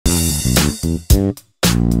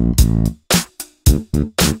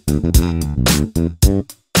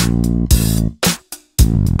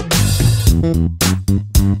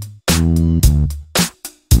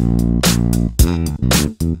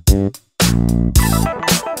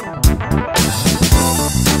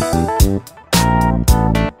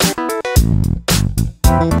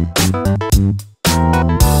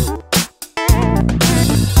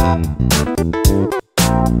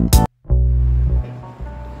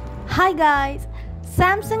Hi guys!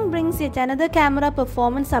 Samsung brings yet another camera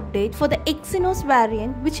performance update for the Exynos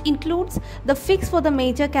variant, which includes the fix for the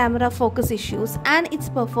major camera focus issues and its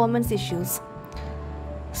performance issues.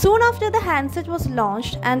 Soon after the handset was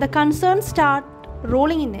launched and the concerns start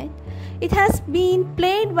rolling in it, it has been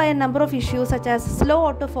plagued by a number of issues such as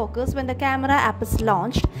slow autofocus when the camera app is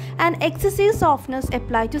launched and excessive softness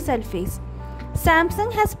applied to selfies.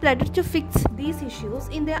 Samsung has pledged to fix these issues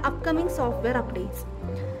in their upcoming software updates.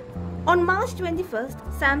 On March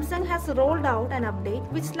 21st, Samsung has rolled out an update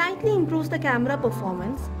which slightly improves the camera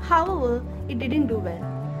performance. However, it didn't do well.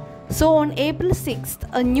 So on April 6th,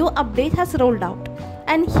 a new update has rolled out.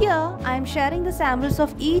 And here I am sharing the samples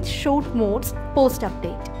of each shoot mode's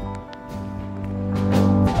post-update.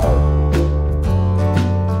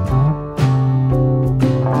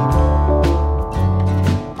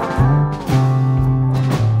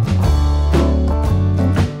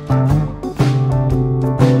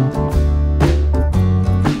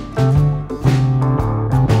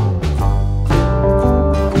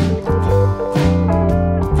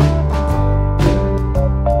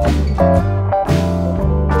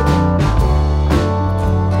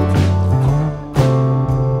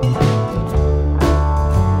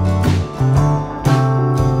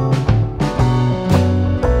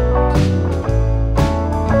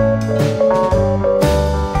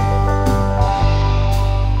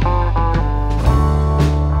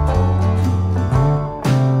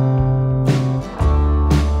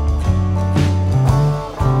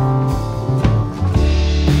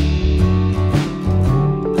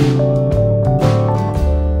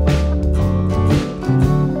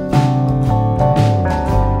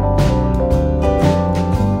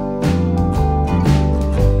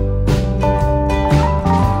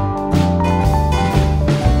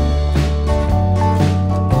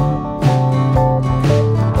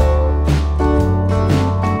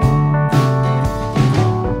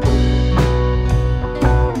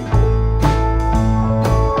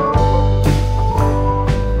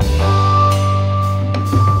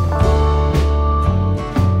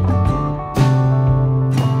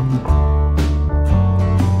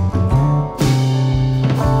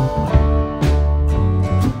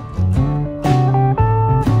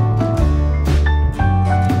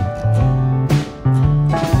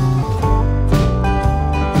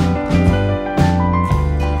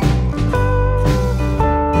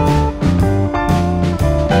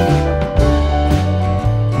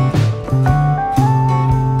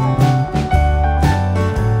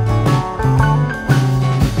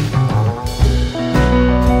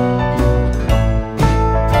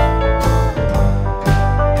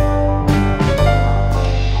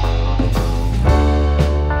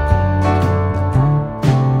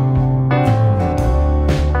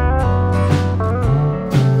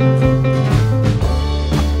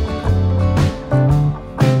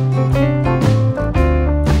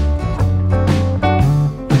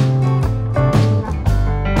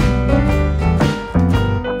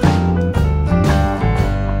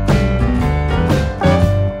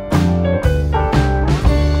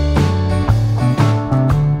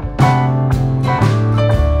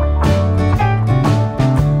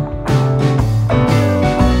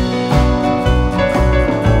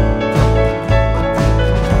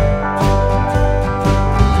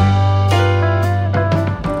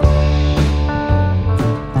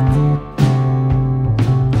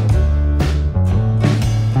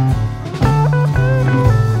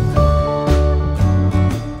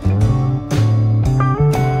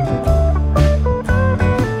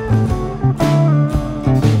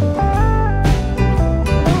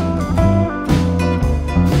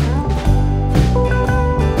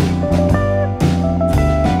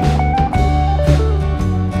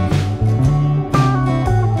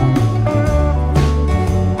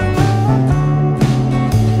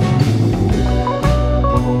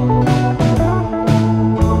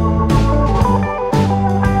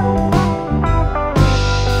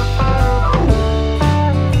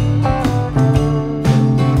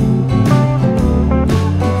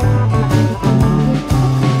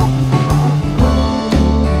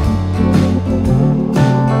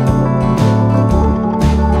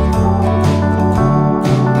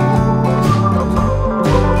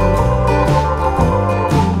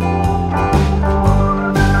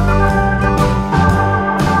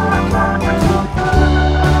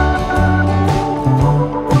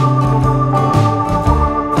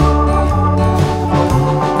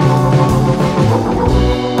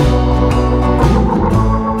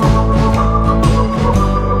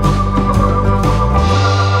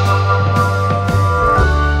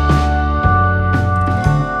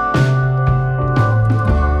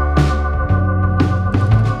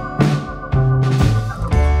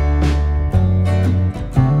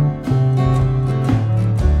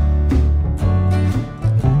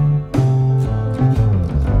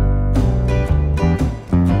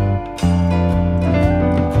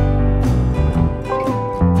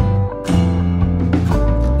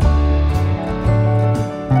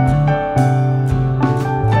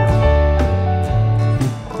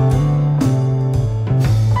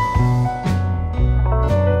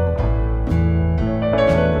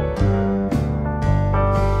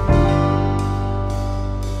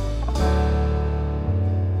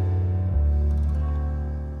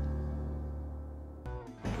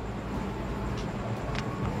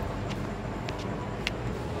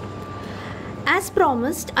 As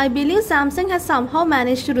promised, I believe Samsung has somehow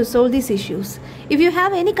managed to resolve these issues. If you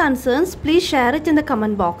have any concerns, please share it in the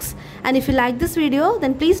comment box. And if you like this video,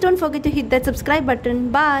 then please don't forget to hit that subscribe button.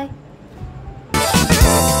 Bye.